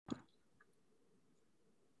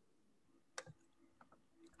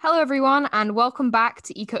Hello, everyone, and welcome back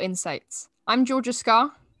to Eco Insights. I'm Georgia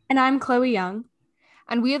Scar, And I'm Chloe Young.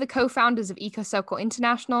 and we are the co-founders of EcoCircle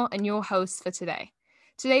International and your hosts for today.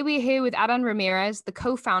 Today, we are here with Adan Ramirez, the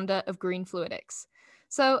co-founder of Green Fluidics.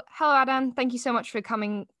 So, hello, Adan. Thank you so much for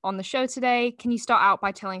coming on the show today. Can you start out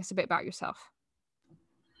by telling us a bit about yourself?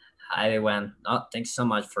 Hi, everyone. Thanks so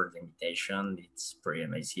much for the invitation. It's pretty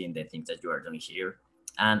amazing the things that you are doing here.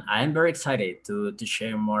 And I'm very excited to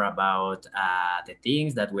share more about the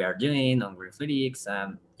things that we are doing on Green Fluidics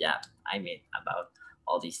and about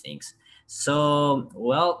all these things. So,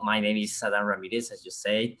 well, my name is Adan Ramirez, as you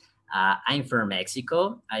say. I'm from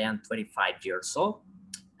Mexico. I am 25 years old.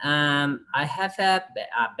 I have a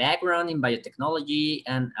background in biotechnology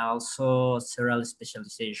and also several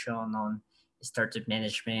specialization on startup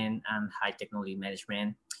management and high technology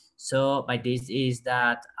management. So by this is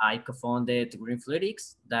that I co-founded Green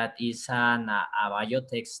Fluidics, that is a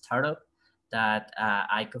biotech startup that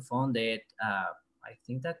I co-founded, I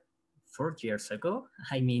think that 4 years ago,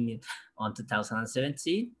 on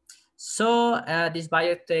 2017. So this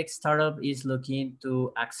biotech startup is looking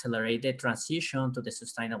to accelerate the transition to the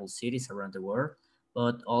sustainable cities around the world,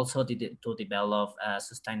 but also to develop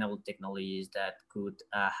sustainable technologies that could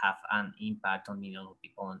have an impact on millions of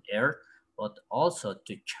people on Earth, but also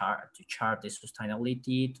to chart the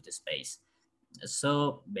sustainability to the space.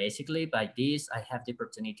 So basically, by this, I have the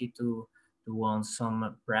opportunity to won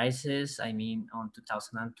some prizes. On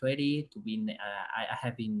 2020, I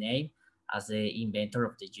have been named as the Inventor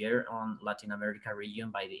of the Year on Latin America region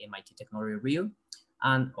by the MIT Technology Review,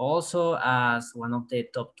 and also as one of the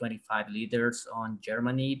top 25 leaders on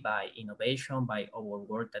Germany by innovation by our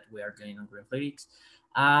work that we are doing on Green Fluidics.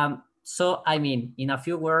 In a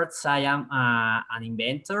few words, I am an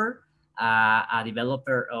inventor, a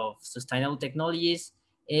developer of sustainable technologies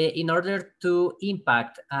in order to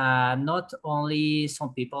impact not only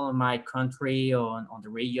some people in my country or on the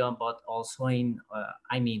region, but also in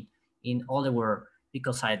all the world.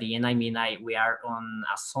 Because at the end, we are on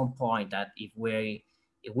at some point that if we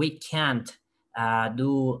can't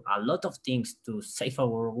do a lot of things to save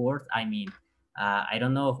our world, I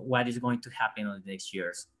don't know what is going to happen in the next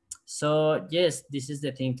years. So yes, this is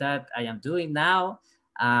the thing that I am doing now.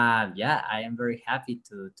 I am very happy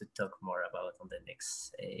to talk more about on the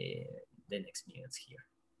next minutes here.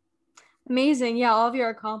 Amazing. Yeah, all of your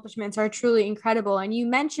accomplishments are truly incredible. And you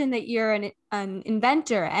mentioned that you're an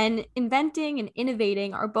inventor, and inventing and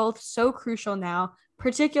innovating are both so crucial now,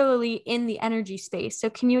 particularly in the energy space. So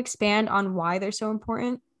can you expand on why they're so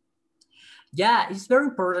important? Yeah, it's very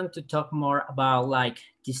important to talk more about like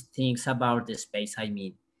these things about the space.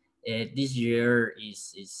 This year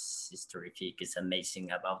is terrific. It's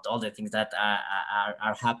amazing about all the things that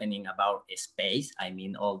are happening about space.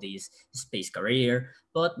 All these space career,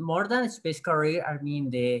 but more than space career,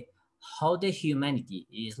 the how the humanity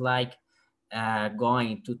is like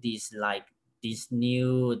going to this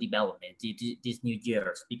new development, these new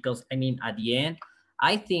years. Because at the end,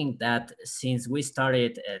 I think that since we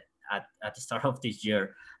started at the start of this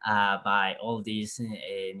year by all these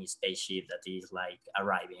new spaceship that is like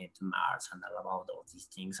arriving to Mars and about all these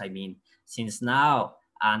things. Since now,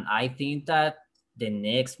 and I think that the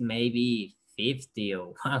next maybe 50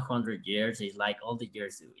 or 100 years is like all the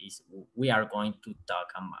years is we are going to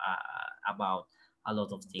talk about a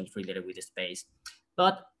lot of things related with the space.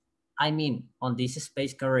 But on this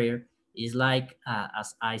space career is like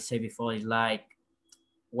as I said before, is like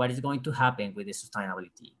what is going to happen with the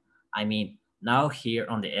sustainability. Now here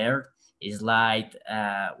on the Earth is like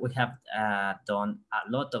we have done a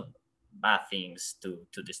lot of bad things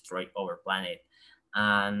to destroy our planet.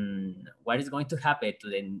 And what is going to happen to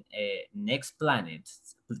the next planet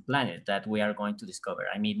that we are going to discover?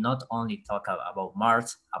 Not only talk about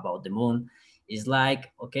Mars, about the moon, it's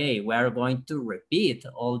like, okay, we are going to repeat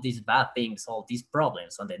all these bad things, all these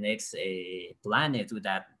problems on the next planet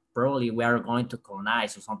that probably we are going to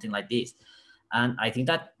colonize or something like this. And I think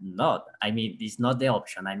that not, it's not the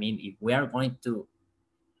option. If we are going to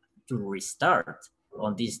restart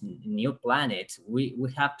on this new planet, we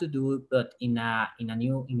have to do it, but in a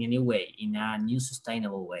new way, in a new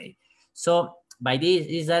sustainable way. So by this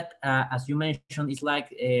is that, as you mentioned, it's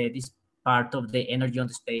like this part of the energy on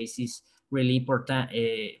the space is really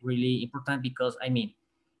important because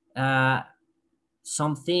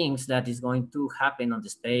some things that is going to happen on the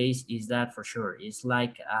space is that for sure it's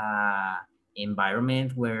like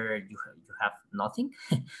environment where you have nothing.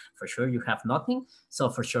 For sure you have nothing. So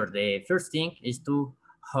for sure the first thing is to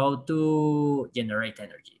how to generate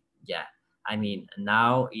energy. Yeah, I mean,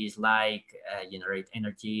 now is like generate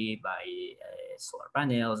energy by solar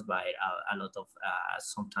panels, by a lot of,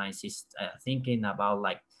 sometimes it's thinking about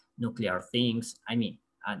like nuclear things. I mean,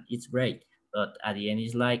 and it's great. But at the end,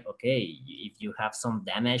 it's like, okay, if you have some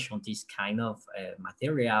damage on this kind of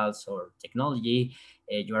materials or technology,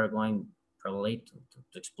 you are going probably to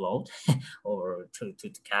explode or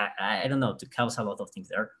I don't know, to cause a lot of things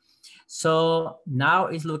there. So now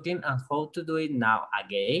is looking at how to do it now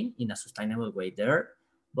again in a sustainable way there,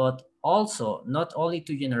 but also not only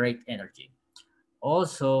to generate energy,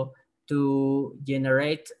 also to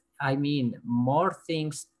generate, I mean, more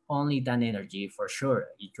things only than energy for sure.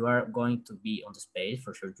 If you are going to be on the space,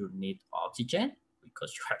 for sure you need oxygen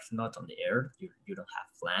because you are not on the earth, you don't have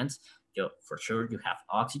plants. For sure you have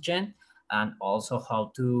oxygen, and also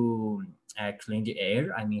how to clean the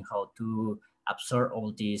air. I mean, how to absorb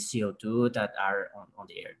all the CO2 that are on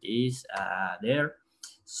the air is there.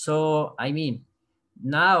 So, I mean,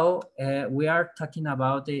 now we are talking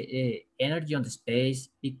about the energy on the space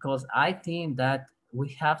because I think that we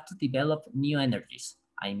have to develop new energies.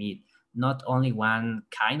 I mean, not only one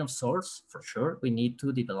kind of source, for sure. We need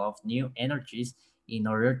to develop new energies in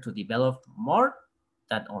order to develop more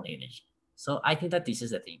than only energy. So I think that this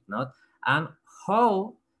is the thing, not? And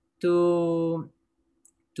how to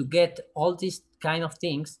get all these kind of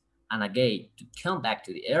things and again to come back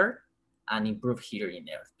to the earth and improve here in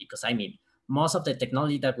earth, because I mean, most of the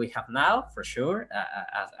technology that we have now, for sure,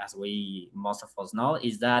 as we most of us know,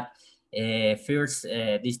 is that first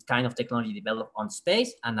this kind of technology developed on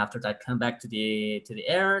space, and after that come back to the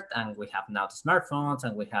earth, and we have now the smartphones,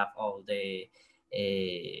 and we have all the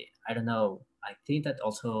I don't know, I think that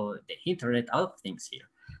also the internet, all of things here.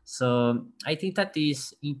 So I think that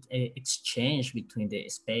this exchange between the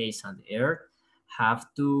space and the earth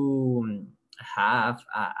have to have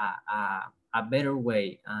a better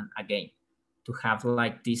way, and again to have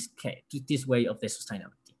like this way of the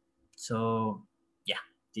sustainability. So yeah,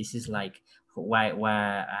 this is like why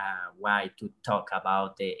to talk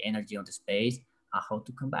about the energy on the space and how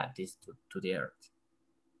to come back this to the earth.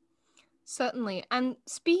 Certainly. And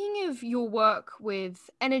speaking of your work with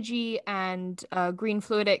energy and green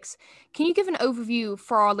fluidics, can you give an overview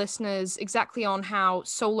for our listeners exactly on how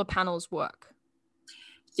solar panels work?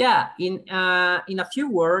 Yeah, in a few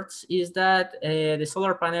words, is that the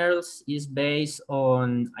solar panels is based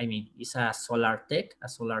on, I mean, it's a solar tech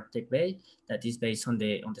base that is based on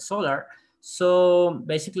the solar. So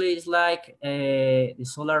basically, it's like the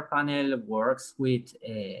solar panel works with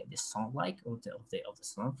the sunlight of the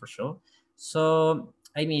sun, for sure. So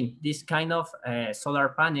I mean, this kind of solar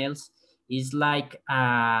panels is like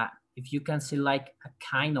if you can see like a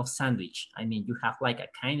kind of sandwich. I mean, you have like a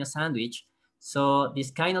kind of sandwich. So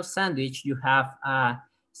this kind of sandwich, you have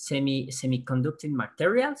semiconducting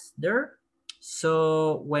materials there.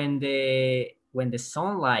 So when the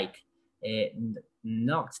sunlight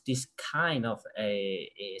knocks this kind of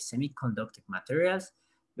semiconducting materials,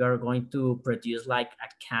 you are going to produce like a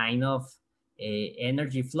kind of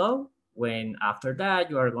energy flow. When after that,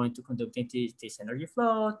 you are going to conduct this energy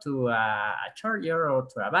flow to a charger or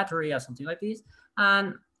to a battery or something like this.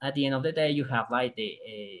 And at the end of the day, you have like the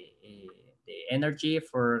energy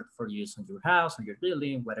for use on your house, on your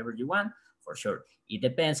building, whatever you want, for sure. It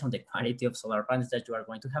depends on the quantity of solar panels that you are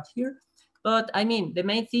going to have here. But I mean, the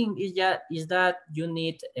main thing is that you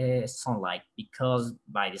need sunlight, because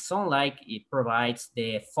by the sunlight, it provides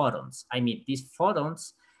the photons. I mean, these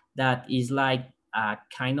photons that is like a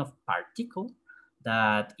kind of particle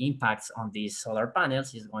that impacts on these solar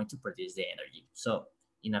panels is going to produce the energy. So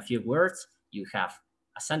in a few words, you have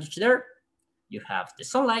a sandwich there, you have the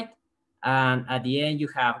sunlight, and at the end, you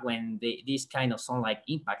have when this kind of sunlight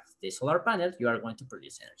impacts the solar panel, you are going to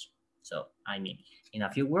produce energy. So, I mean, in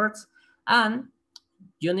a few words, and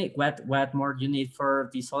you need what more you need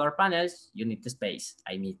for the solar panels? You need the space.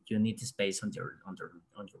 I mean, you need the space on your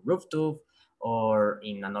rooftop or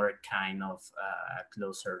in another kind of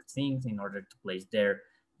closer things in order to place there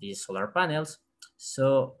these solar panels.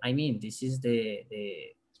 So, I mean, this is the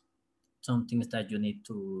some things that you need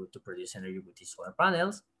to produce energy with these solar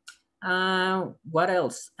panels. What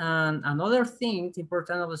else? And another thing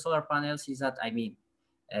important of the solar panels is that, I mean,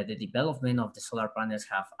 the development of the solar panels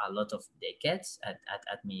have a lot of decades. I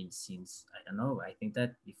mean, since, I don't know, I think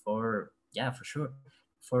that before, yeah, for sure.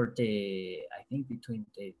 For I think between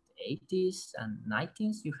the 80s and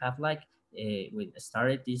 90s, you have like, we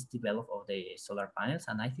started this develop of the solar panels.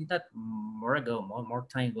 And I think that more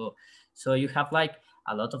time ago. So you have like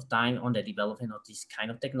a lot of time on the development of this kind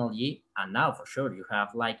of technology, and now for sure you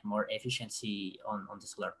have like more efficiency on the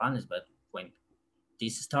solar panels. But when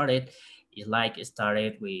this started, is like it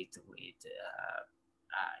started with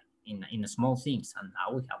in small things, and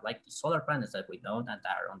now we have like the solar panels that we know that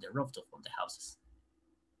are on the rooftop of the houses.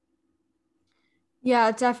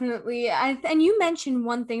 Yeah, definitely. And you mentioned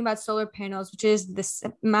one thing about solar panels, which is this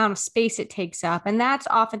amount of space it takes up, and that's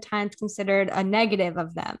oftentimes considered a negative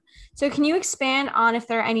of them. So, can you expand on if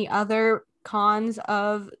there are any other cons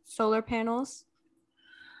of solar panels?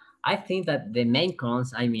 I think that the main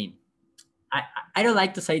cons, I mean, I, I don't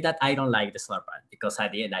like to say that I don't like the solar panel, because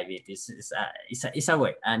at the end, I mean, it's a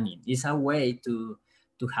way. I mean, it's a way to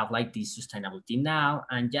have like this sustainability now,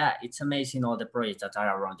 and yeah, it's amazing all the projects that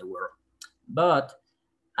are around the world. But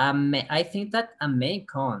I think that a main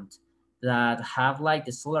con that have like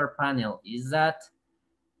the solar panel is that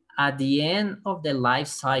at the end of the life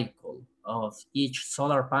cycle of each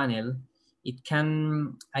solar panel, it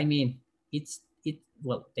can, I mean,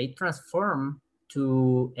 well, they transform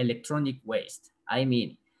to electronic waste. I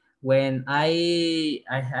mean, when I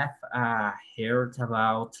have heard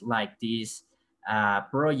about like this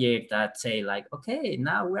project that say like, okay,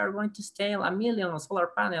 now we are going to install 1 million solar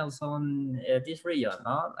panels on this region,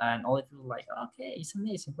 no? And all the people like, okay, it's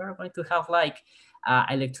amazing. We're going to have like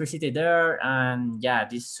electricity there, and yeah,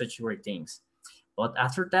 these such great things. But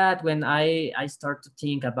after that, when I start to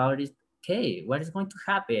think about it, okay, what is going to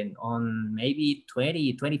happen on maybe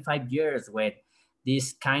 20, 25 years when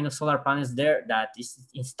this kind of solar panels there that is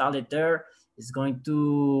installed there is going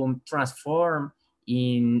to transform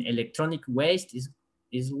in electronic waste?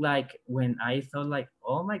 Is like when I thought like,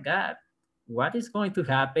 oh my God, what is going to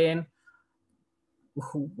happen?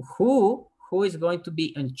 Who is going to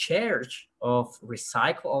be in charge of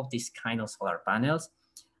recycle of these kind of solar panels?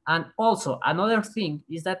 And also another thing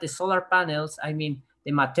is that the solar panels, I mean,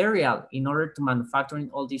 the material in order to manufacturing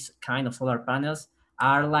all these kind of solar panels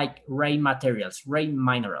are like rare materials, rare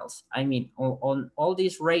minerals. I mean, on all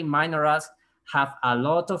these rare minerals have a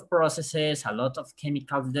lot of processes, a lot of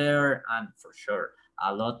chemicals there, and for sure,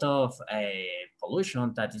 a lot of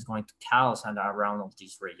pollution that is going to cause and around of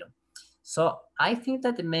this region. So I think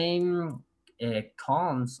that the main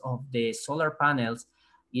cons of the solar panels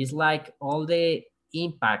is like all the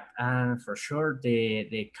impact and for sure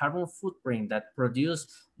the carbon footprint that produced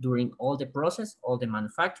during all the process, all the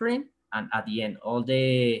manufacturing, and at the end, all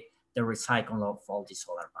the recycle of all the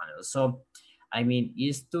solar panels. So, I mean,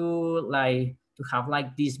 is to like to have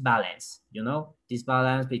like this balance, you know, this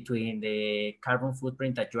balance between the carbon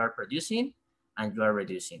footprint that you are producing and you are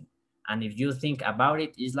reducing. And if you think about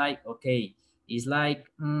it, it's like, okay, it's like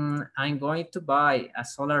I'm going to buy a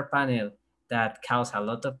solar panel that cause a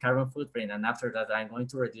lot of carbon footprint, and after that I'm going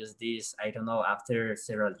to reduce this, I don't know, after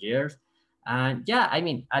several years. And yeah, I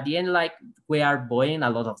mean, at the end, like we are buying a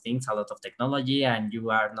lot of things, a lot of technology, and you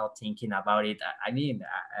are not thinking about it. I mean,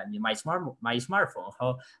 my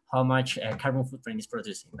smartphone, how much carbon footprint is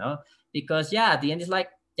producing, no? Because yeah, at the end it's like,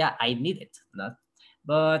 yeah, I need it, no?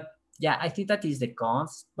 But yeah, I think that is the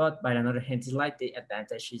cons. But by another hand, it's like the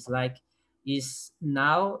advantage is like is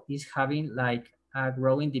now is having like a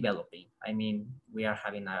growing developing. I mean, we are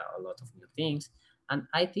having a lot of new things, and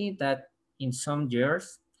I think that in some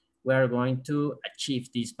years we are going to achieve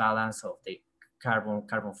this balance of the carbon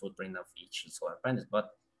footprint of each solar panels.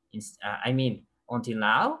 But I mean, until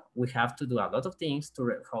now, we have to do a lot of things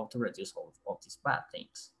to how to reduce all of these bad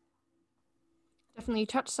things. Definitely, you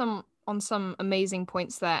touched on some amazing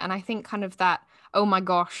points there, and I think kind of that oh my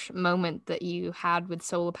gosh moment that you had with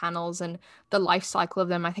solar panels and the life cycle of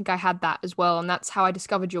them. I think I had that as well, and that's how I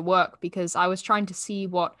discovered your work, because I was trying to see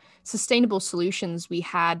what sustainable solutions we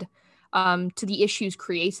had to the issues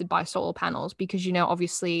created by solar panels, because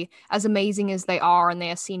obviously, as amazing as they are and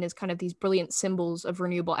they are seen as kind of these brilliant symbols of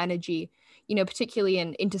renewable energy, particularly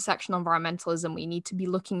in intersectional environmentalism, we need to be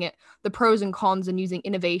looking at the pros and cons and using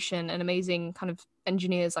innovation and amazing kind of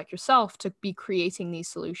engineers like yourself to be creating these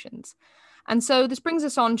solutions. And so this brings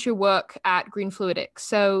us on to your work at Green Fluidics.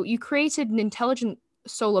 So you created an intelligent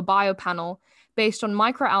solar biopanel based on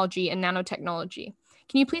microalgae and nanotechnology.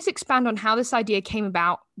 Can you please expand on how this idea came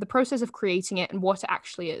about, the process of creating it, and what it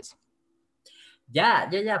actually is? Yeah,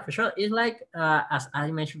 for sure. It's like, as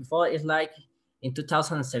I mentioned before, it's like in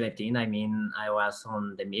 2017, I mean, I was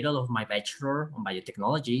on the middle of my bachelor on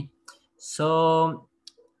biotechnology. So,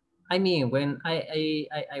 I mean, when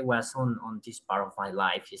I was on this part of my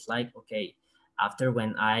life, it's like, okay, after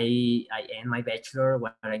when I end my bachelor,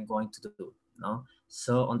 what I'm going to do, no?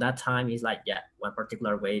 So on that time, it's like, yeah, one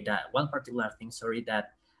particular thing, sorry,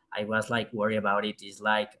 that I was like worried about it is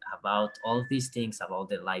like about all these things about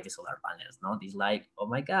the like the solar panels, no? It's like, oh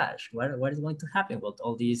my gosh, what is going to happen with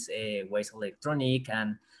all these waste electronic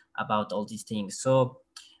and about all these things? So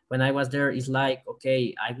when I was there, it's like,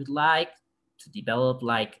 okay, I would like to develop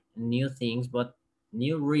like new things, but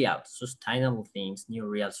new real sustainable things, new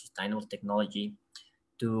real sustainable technology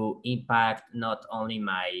to impact not only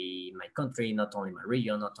my country, not only my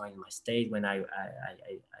region, not only my state when I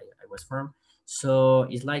was from. So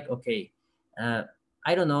it's like, okay, uh,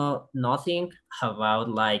 I don't know nothing about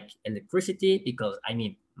like electricity, because I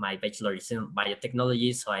mean my bachelor is in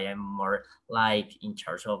biotechnology, so I am more like in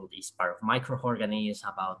charge of this part of microorganisms,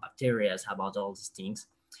 about bacteria, about all these things.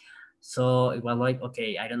 So it was like,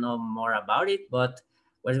 okay, I don't know more about it, but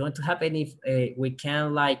what's going to happen if we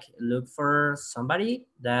can like look for somebody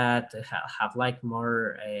that have like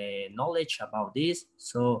more knowledge about this.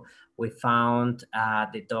 So we found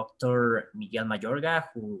the Dr. Miguel Mayorga,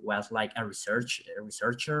 who was like a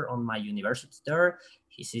researcher on my university there.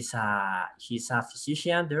 He's a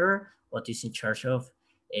physician there, but he's in charge of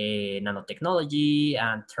nanotechnology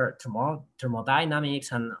and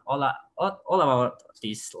thermodynamics and all about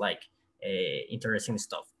this like interesting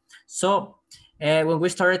stuff. So when we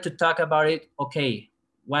started to talk about it, okay,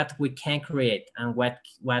 what we can create and what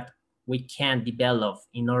we can develop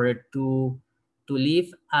in order to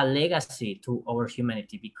leave a legacy to our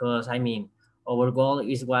humanity, because I mean our goal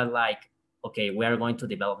is what like, okay, we are going to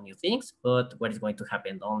develop new things, but what is going to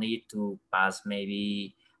happen only to pass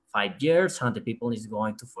maybe 5 years and the people is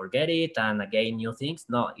going to forget it and again new things.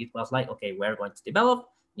 No, it was like, okay, we're going to develop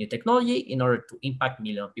new technology in order to impact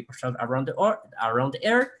millions of people around the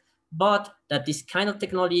earth, but that this kind of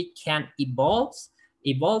technology can evolve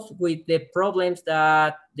with the problems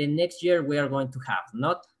that the next year we are going to have.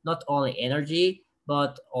 Not only energy,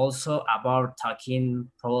 but also about talking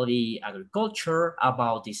probably agriculture,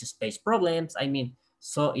 about these space problems. I mean,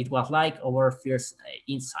 so it was like our first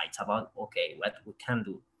insights about, okay, what we can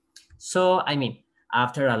do. So, I mean,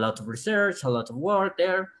 after a lot of research, a lot of work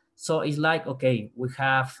there, so it's like, okay, we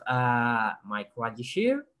have microalgae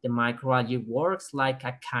here. The microalgae works like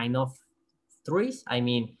a kind of trees. I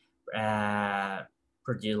mean,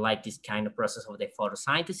 produce like this kind of process of the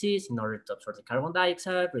photosynthesis in order to absorb the carbon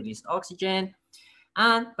dioxide, release oxygen.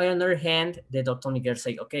 And by another hand, the Dr. Miguel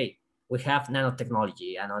said, okay, we have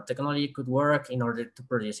nanotechnology, and nanotechnology could work in order to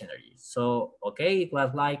produce energy. So, okay, it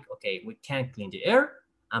was like, okay, we can clean the air,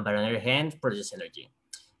 and by another hand, produce energy.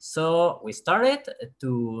 So we started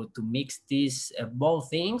to mix these both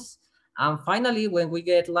things. And finally, when we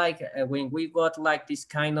got like this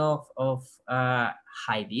kind of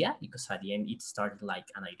idea, because at the end it started like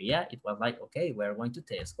an idea, it was like, okay, we're going to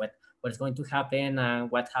test what is going to happen and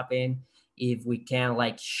what happened if we can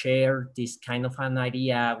like share this kind of an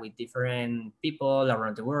idea with different people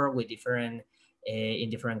around the world, with different in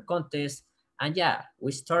different contexts. And yeah,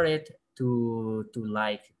 we started to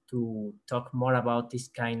talk more about this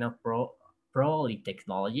kind of pro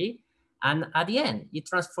technology. And at the end, it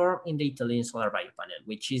transformed in the Italian solar biopanel,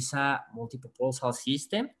 which is a multi-proposal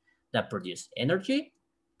system that produces energy,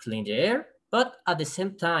 clean the air, but at the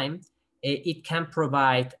same time, it can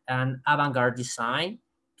provide an avant-garde design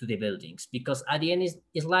to the buildings. Because at the end,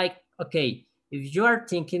 it's like, okay, if you are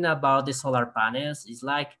thinking about the solar panels, it's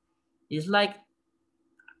like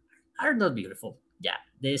are not beautiful. Yeah,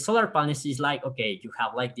 the solar panels is like, okay, you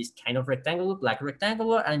have like this kind of rectangle, black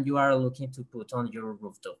rectangle, and you are looking to put on your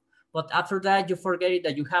rooftop. But after that, you forget it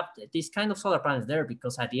that you have this kind of solar panels there,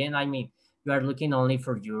 because at the end, I mean, you are looking only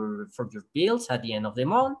for your bills at the end of the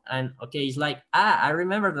month. And okay, it's like, I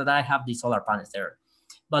remember that I have these solar panels there.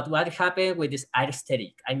 But what happened with this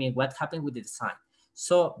aesthetic? I mean, what happened with the design?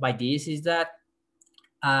 So by this is that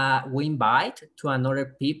we invite to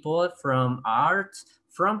another people from art,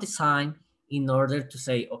 from design, in order to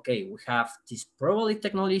say, okay, we have this probably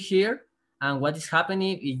technology here, and what is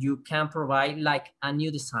happening is you can provide like a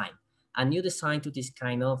new design to this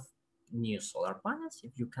kind of new solar panels,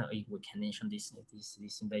 if we can mention this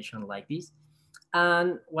invention like this.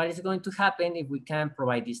 And what is going to happen if we can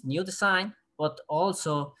provide this new design, but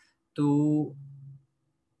also to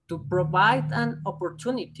provide an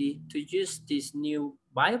opportunity to use these new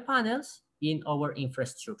biopanels in our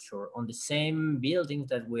infrastructure on the same buildings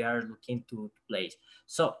that we are looking to place.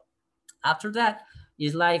 So after that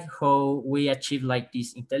is like how we achieve like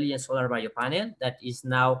this intelligent solar biopanel that is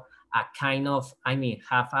now a kind of, I mean,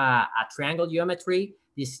 have a triangle geometry,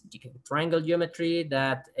 this triangle geometry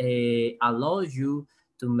that allows you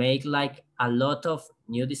to make like a lot of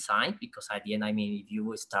new design. Because at the end, I mean, if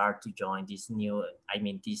you start to join this new, I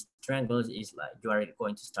mean, these triangles is like, you are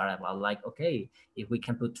going to start about like, okay, if we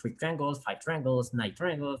can put 3 triangles, 5 triangles, 9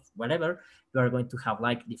 triangles, whatever, you are going to have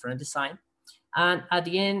like different design. And at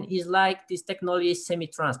the end is like this technology is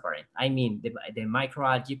semi-transparent. I mean, the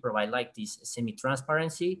microalgae provide like this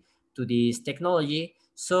semi-transparency to this technology.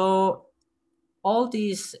 So all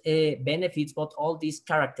these benefits, but all these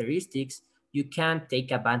characteristics, you can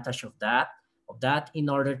take advantage of that in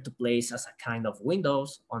order to place as a kind of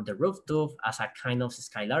windows on the rooftop, as a kind of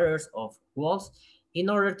skyladders of walls, in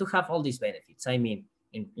order to have all these benefits. I mean,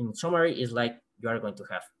 in summary, it's like you are going to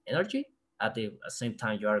have energy. At the same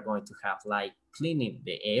time, you are going to have like cleaning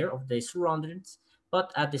the air of the surroundings,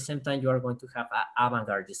 but at the same time, you are going to have an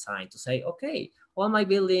avant-garde design to say, okay, on my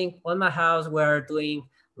building, on my house, we're doing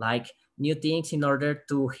like new things in order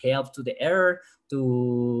to help to the air,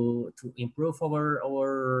 to improve our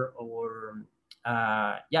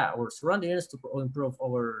surroundings, to improve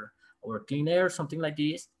our clean air, something like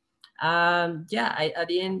this. And yeah, at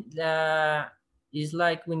the end, it's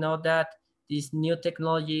like we know that this new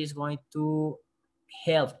technology is going to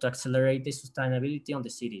help to accelerate the sustainability on the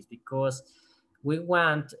cities, because we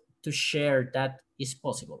want to share that it's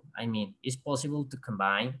possible. I mean, it's possible to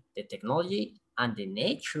combine the technology and the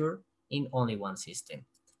nature in only one system.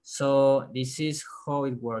 So this is how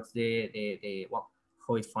it works,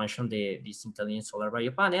 how it functions, this intelligent solar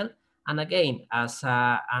biopanel. And again, as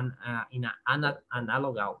in an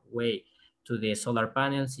analog way to the solar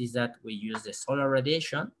panels, is that we use the solar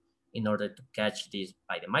radiation in order to catch this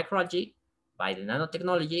by the microalgae, by the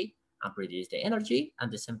nanotechnology, and produce the energy, and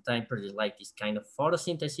at the same time produce like this kind of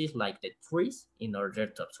photosynthesis like the trees in order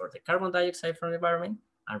to absorb the carbon dioxide from the environment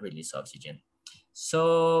and release oxygen.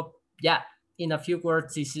 So yeah, in a few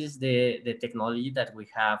words, this is the technology that we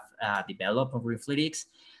have developed on Greenfluidics.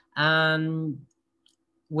 And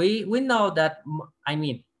we know that, I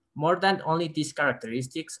mean, more than only these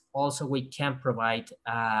characteristics, also we can provide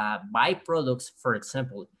byproducts. For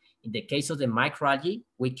example, in the case of the microalgae,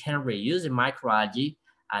 we can reuse the microalgae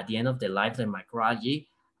at the end of the life of the microalgae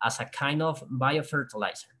as a kind of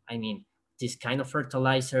biofertilizer. I mean, this kind of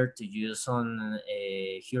fertilizer to use on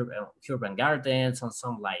urban gardens, on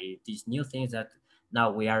some like these new things that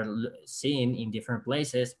now we are seeing in different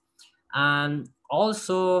places. And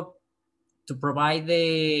also to provide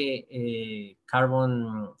the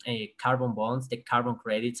carbon bonds, the carbon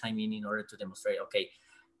credits, I mean, in order to demonstrate, okay,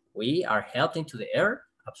 we are helping to the air,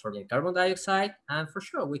 absorbing carbon dioxide, and for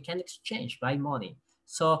sure we can exchange by money.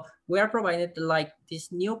 So we are providing like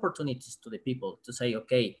these new opportunities to the people to say,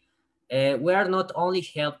 okay, we are not only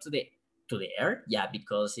help to the air, yeah,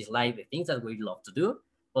 because it's like the things that we love to do,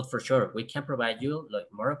 but for sure we can provide you like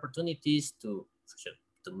more opportunities to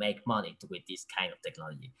make money with this kind of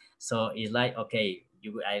technology. So it's like, okay,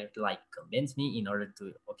 you I like convince me in order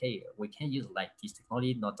to, okay, we can use like this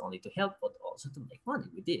technology not only to help but also to make money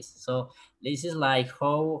with this. So this is like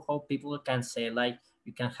how people can say like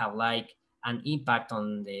you can have like an impact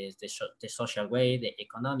on the social way, the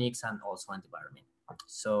economics, and also on the environment.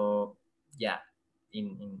 So yeah,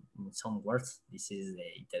 in some words, this is the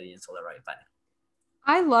intelligent solar array panel.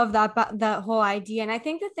 I love that whole idea. And I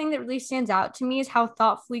think the thing that really stands out to me is how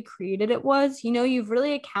thoughtfully created it was. You've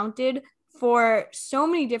really accounted for so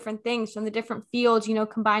many different things from the different fields,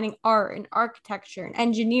 combining art and architecture and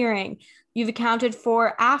engineering. You've accounted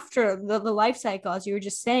for after the life cycle, as you were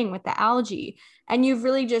just saying, with the algae. And you've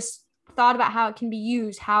really just thought about how it can be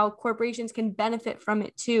used, how corporations can benefit from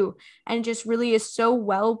it too. And it just really is so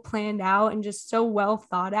well planned out and just so well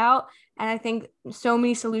thought out. And I think so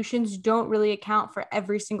many solutions don't really account for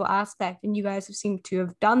every single aspect. And you guys have seemed to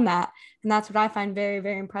have done that. And that's what I find very,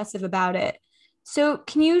 very impressive about it. So,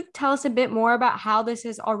 can you tell us a bit more about how this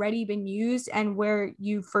has already been used and where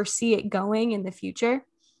you foresee it going in the future?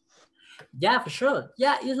 Yeah, for sure.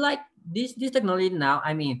 Yeah, it's like this technology now.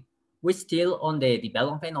 I mean, we're still on the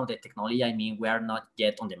development of the technology. I mean, we are not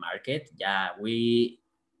yet on the market. Yeah, we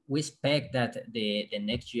expect that the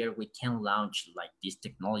next year we can launch like this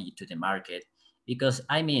technology to the market, because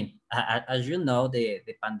I mean, as you know, the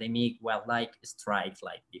pandemic will like strike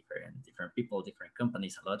like different people, different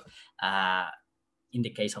companies a lot. In the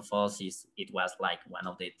case of us, it was like one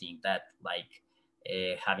of the things that like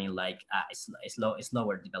having like a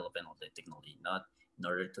slower development of the technology, not in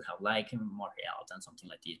order to have like more health and something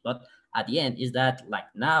like this. But at the end is that like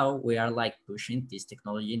now we are like pushing this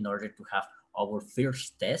technology in order to have our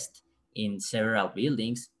first test in several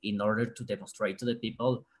buildings in order to demonstrate to the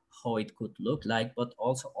people how it could look like, but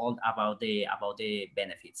also all about the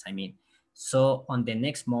benefits. I mean, so on the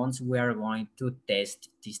next months, we are going to test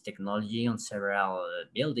this technology on several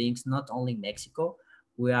buildings, not only Mexico.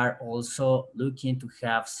 We are also looking to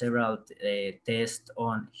have several tests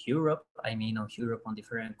on Europe. I mean, on Europe, on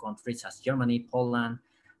different countries as Germany, Poland,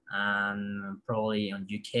 and probably on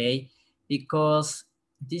UK, because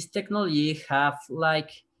this technology have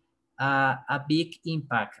like a big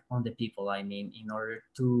impact on the people. I mean, in order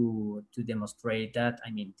to demonstrate that, I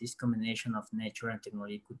mean, this combination of nature and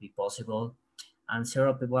technology could be possible. And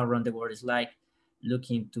several people around the world is like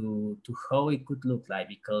looking to how it could look like,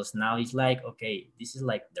 because now it's like, okay, this is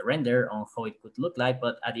like the render on how it could look like,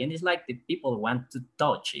 but at the end it's like the people want to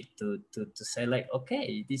touch it, to say like,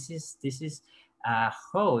 okay, this is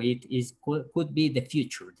how it is could be the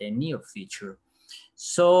future, the near future.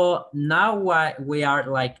 So now we are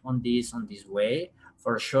like on this way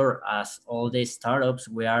for sure. As all the startups,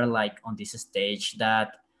 we are like on this stage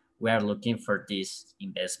that we are looking for this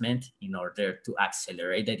investment in order to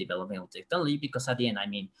accelerate the development of technology. Because at the end, I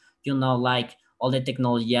mean, like all the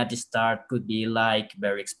technology at the start could be like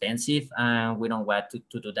very expensive, and we don't want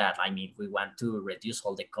to do that. I mean, we want to reduce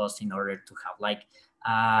all the costs in order to have like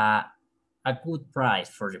a good price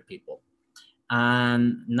for the people.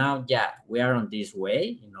 And now, yeah, we are on this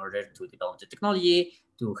way in order to develop the technology,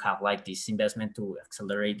 to have like this investment to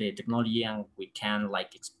accelerate the technology, and we can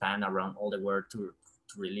like expand around all the world to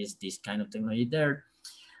release this kind of technology there.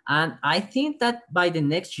 And I think that by the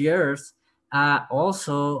next years,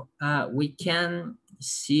 also we can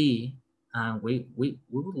see, and we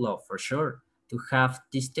would love for sure to have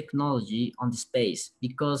this technology on the space,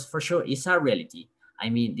 because for sure it's a reality. I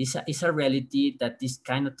mean, this is a reality that this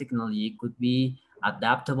kind of technology could be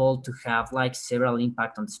adaptable to have like several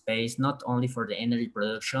impact on the space, not only for the energy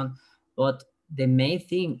production, but the main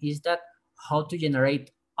thing is that how to generate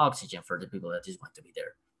oxygen for the people that is going to be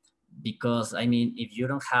there. Because I mean, if you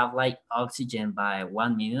don't have like oxygen by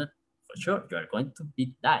 1 minute, for sure you are going to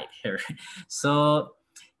be died here. So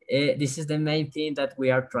this is the main thing that we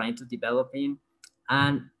are trying to develop in.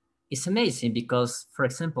 And it's amazing because, for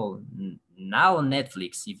example, now on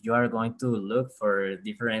Netflix, if you are going to look for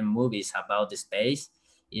different movies about the space,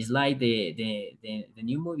 it's like the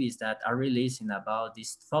new movies that are releasing about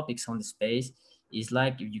these topics on the space. Is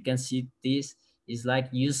like, if you can see this, is like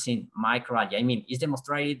using microalgae. I mean, it's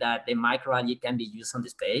demonstrated that the microalgae can be used on the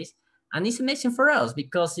space, and it's amazing for us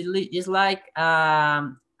because it's like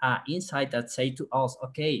insight that say to us,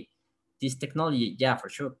 okay, this technology, yeah, for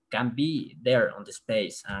sure, can be there on the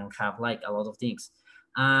space and have like a lot of things.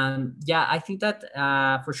 And yeah, I think that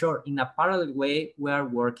for sure, in a parallel way, we are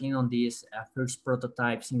working on these first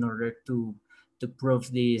prototypes in order to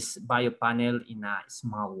prove this biopanel in a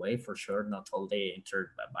small way, for sure, not all the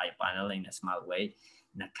entire biopanel in a small way,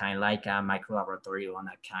 in a kind of like a micro laboratory on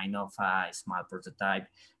a kind of a small prototype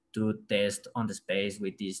to test on the space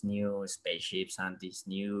with these new spaceships and these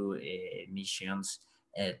new missions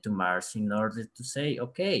to Mars, in order to say,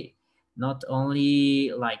 okay, not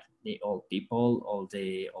only like the old people, all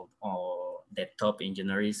the top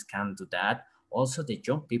engineers can do that, also the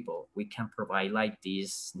young people, we can provide like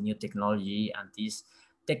this new technology, and this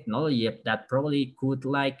technology that probably could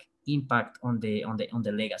like impact on the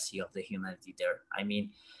legacy of the humanity there. I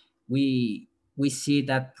mean, we see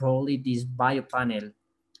that probably this biopanel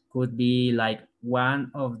could be like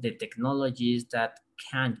one of the technologies that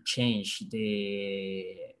can change the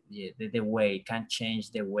way, can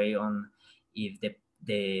change the way on if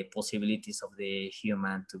the possibilities of the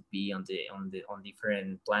human to be on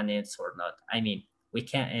different planets or not. I mean, we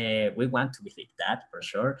can we want to believe that for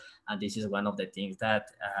sure, and this is one of the things that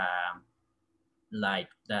like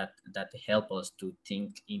that help us to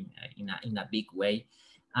think in a big way.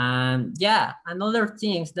 And yeah, another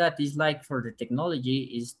things that is like for the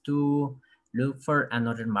technology is to look for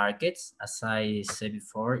another markets. As I said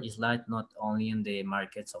before, is like not only in the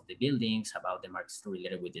markets of the buildings, about the markets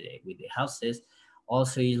related with the houses,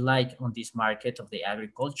 also is like on this market of the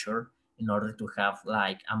agriculture, in order to have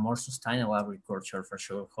like a more sustainable agriculture, for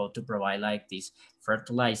sure, how to provide like this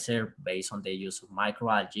fertilizer based on the use of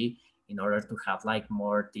microalgae, in order to have like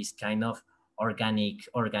more this kind of organic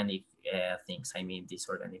things. I mean, these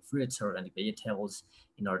organic fruits, organic vegetables,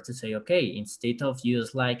 in order to say, okay, instead of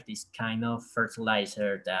use like this kind of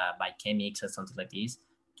fertilizer by chemics or something like this,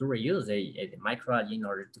 to reuse the microalgae in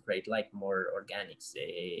order to create like more organics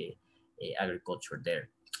agriculture there.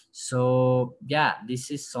 So yeah,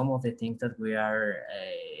 this is some of the things that we are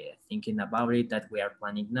thinking about it, that we are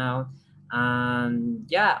planning now. And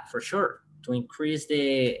yeah, for sure, to increase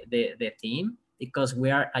the team, because we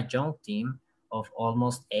are a young team of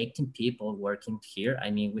almost 18 people working here. I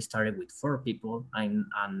mean, we started with 4 people, and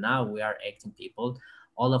now we are 18 people.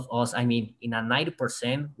 All of us, I mean, in a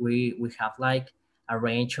 90%, we have like a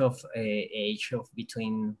range of age of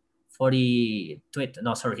between 40, 20,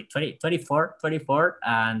 no, sorry, 20, 24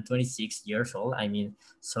 and 26 years old. I mean,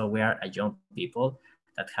 so we are a young people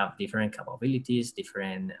that have different capabilities,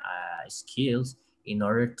 different skills, in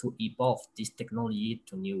order to evolve this technology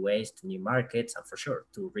to new ways, to new markets, and for sure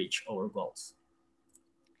to reach our goals.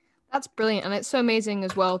 That's brilliant. And it's so amazing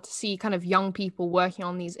as well to see kind of young people working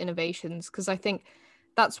on these innovations, because I think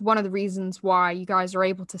that's one of the reasons why you guys are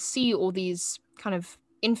able to see all these kind of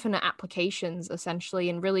infinite applications essentially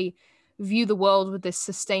and really view the world with this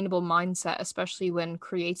sustainable mindset, especially when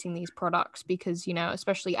creating these products, because, you know,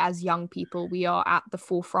 especially as young people, we are at the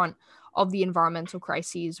forefront of the environmental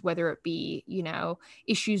crises, whether it be, you know,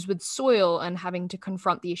 issues with soil and having to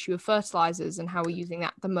confront the issue of fertilizers and how we're using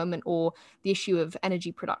that at the moment, or the issue of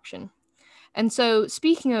energy production. And so,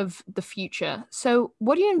 speaking of the future, so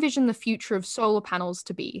what do you envision the future of solar panels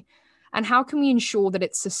to be? And how can we ensure that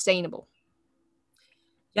it's sustainable?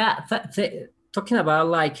 Yeah, talking about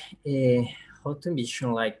like how to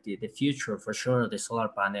envision like the future for sure, the solar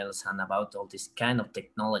panels and about all these kind of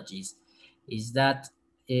technologies, is that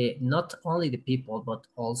not only the people but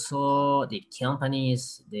also the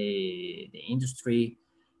companies, the industry,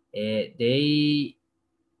 they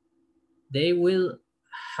will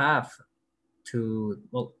have to,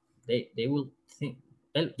 well, they will think,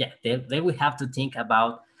 well, yeah, they will have to think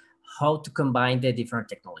about how to combine the different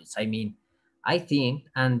technologies. I mean, I think,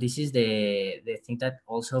 and this is the thing that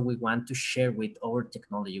also we want to share with our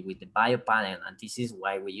technology, with the biopanel, and this is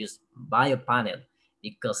why we use biopanel,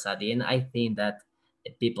 because at the end I think that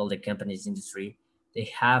the people, the companies, industry,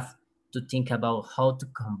 they have to think about how to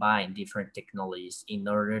combine different technologies in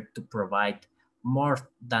order to provide more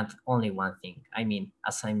than only one thing. I mean,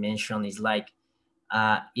 as I mentioned, it's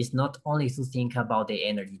not only to think about the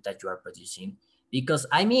energy that you are producing, because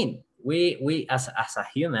I mean, we as a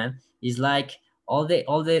human, is like all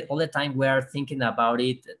the time we are thinking about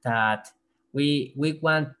it, that we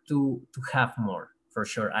want to have more for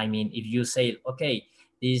sure. I mean, if you say, okay,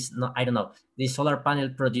 this, no, I don't know, this solar panel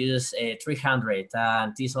produce 300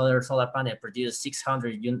 and this other solar panel produce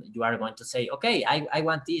 600, you are going to say, okay, I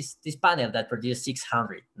want this panel that produce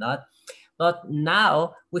 600, not. But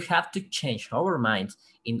now we have to change our minds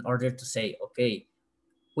in order to say, okay,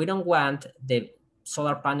 we don't want the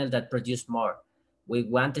solar panel that produce more. We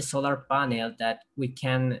want a solar panel that we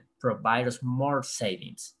can provide us more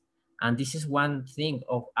savings. And this is one thing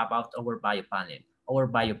about our biopanel. Our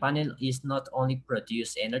biopanel is not only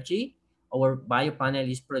produce energy, our biopanel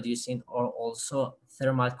is producing also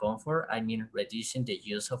thermal comfort. I mean, reducing the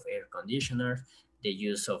use of air conditioners, the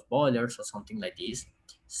use of boilers or something like this.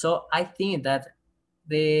 So I think that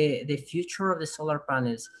the future of the solar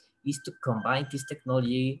panels is to combine this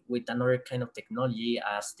technology with another kind of technology,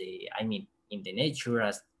 as I mean, in the nature,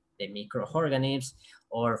 as the microorganisms,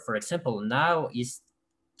 or for example, now is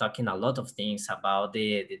talking a lot of things about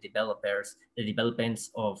the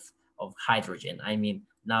developments of hydrogen. I mean,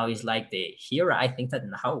 now it's like the hero. I think that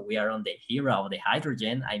now we are on the hero of the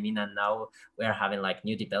hydrogen. I mean, and now we are having like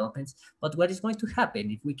new developments. But what is going to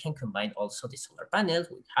happen if we can combine also the solar panels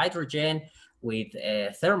with hydrogen, with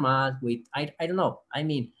thermal, with I don't know. I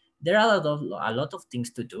mean, there are a lot of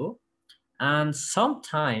things to do, and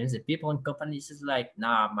sometimes the people in companies is like,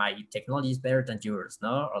 nah, my technology is better than yours,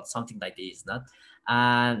 no, or something like this, not.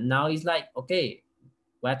 And now it's like, okay,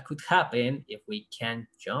 what could happen if we can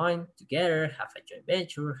join together, have a joint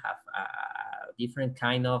venture, have a different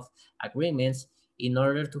kind of agreements in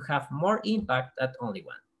order to have more impact than only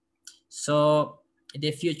one. So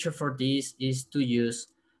the future for this is to use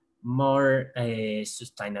more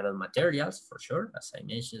sustainable materials, for sure. As I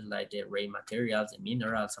mentioned, like the raw materials, the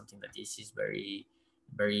minerals, something that this is very,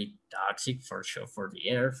 very toxic for sure, for the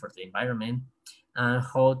air, for the environment, and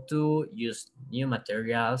how to use new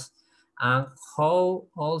materials, and how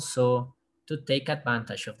also to take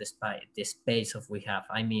advantage of the space of we have.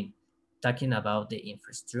 I mean, talking about the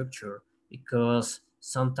infrastructure, because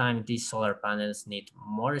sometimes these solar panels need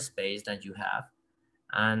more space than you have,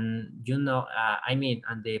 and I mean,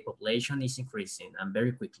 and the population is increasing and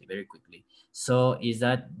very quickly. So is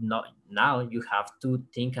that not, now you have to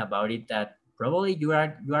think about it, that probably you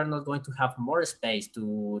are not going to have more space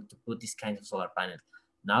to put this kind of solar panels.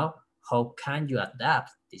 Now, how can you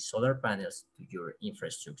adapt the solar panels to your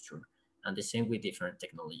infrastructure? And the same with different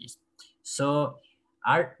technologies. So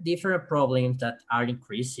are different problems that are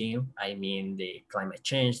increasing. I mean, the climate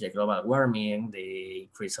change, the global warming, the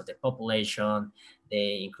increase of the population,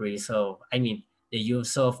 the increase of, I mean, the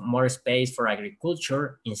use of more space for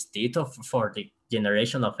agriculture instead of for the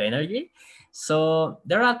generation of energy. So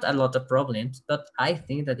there are a lot of problems, but I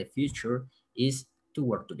think that the future is to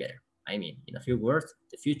work together. I mean, in a few words,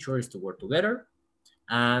 the future is to work together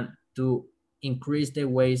and to increase the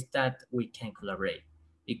ways that we can collaborate.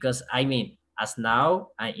 Because I mean, as now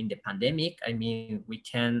in the pandemic, I mean,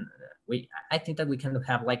 we I think that we can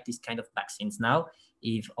have like this kind of vaccines now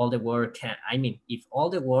if all the world can, I mean, if all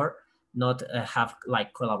the world not have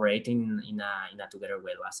like collaborating in a together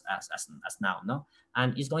way as now, no?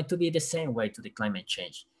 And it's going to be the same way to the climate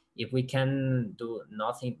change. If we can do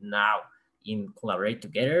nothing now in collaborate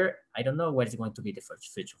together, I don't know what is going to be the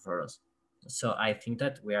future for us. So I think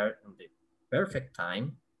that we are in the perfect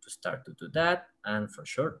time to start to do that, and for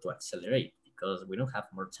sure to accelerate because we don't have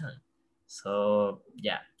more time. So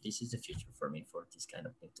yeah, this is the future for me for this kind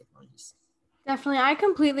of new technologies. Definitely. I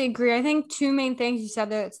completely agree. I think two main things you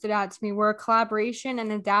said that stood out to me were collaboration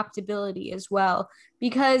and adaptability as well.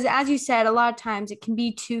 Because as you said, a lot of times it can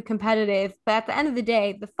be too competitive. But at the end of the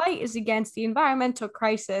day, the fight is against the environmental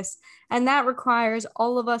crisis. And that requires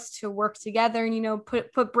all of us to work together and,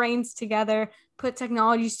 put brains together, put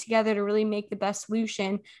technologies together to really make the best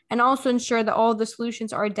solution. And also ensure that all of the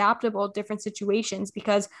solutions are adaptable to different situations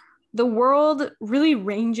because the world really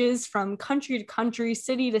ranges from country to country,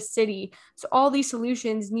 city to city. So all these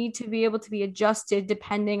solutions need to be able to be adjusted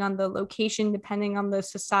depending on the location, depending on the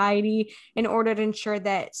society, in order to ensure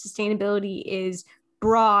that sustainability is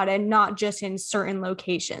broad and not just in certain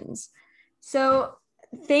locations. So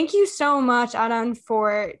thank you so much, Adan,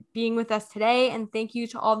 for being with us today. And thank you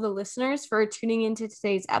to all the listeners for tuning into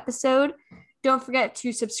today's episode. Don't forget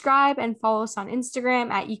to subscribe and follow us on Instagram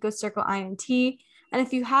at EcoCircleINT. And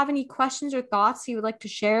if you have any questions or thoughts you would like to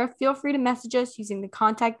share, feel free to message us using the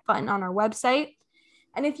contact button on our website.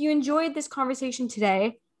 And if you enjoyed this conversation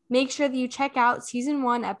today, make sure that you check out season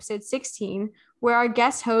 1, episode 16, where our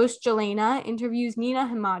guest host, Jelena, interviews Nina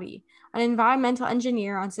Hamadi, an environmental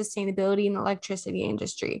engineer on sustainability in the electricity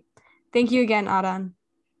industry. Thank you again, Adan.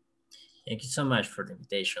 Thank you so much for the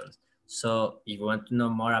invitation. So if you want to know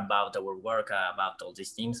more about our work, about all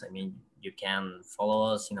these things, I mean, you can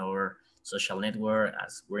follow us in our social network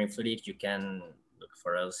as Green Fluidics. You can look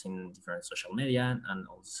for us in different social media, and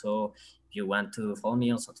also if you want to follow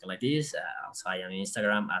me on something like this, also I am on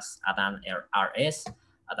Instagram as AdanRS,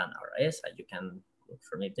 you can look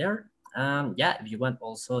for me there. Yeah, if you want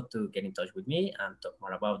also to get in touch with me and talk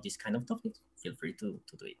more about this kind of topics, feel free to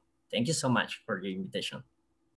do it. Thank you so much for the invitation.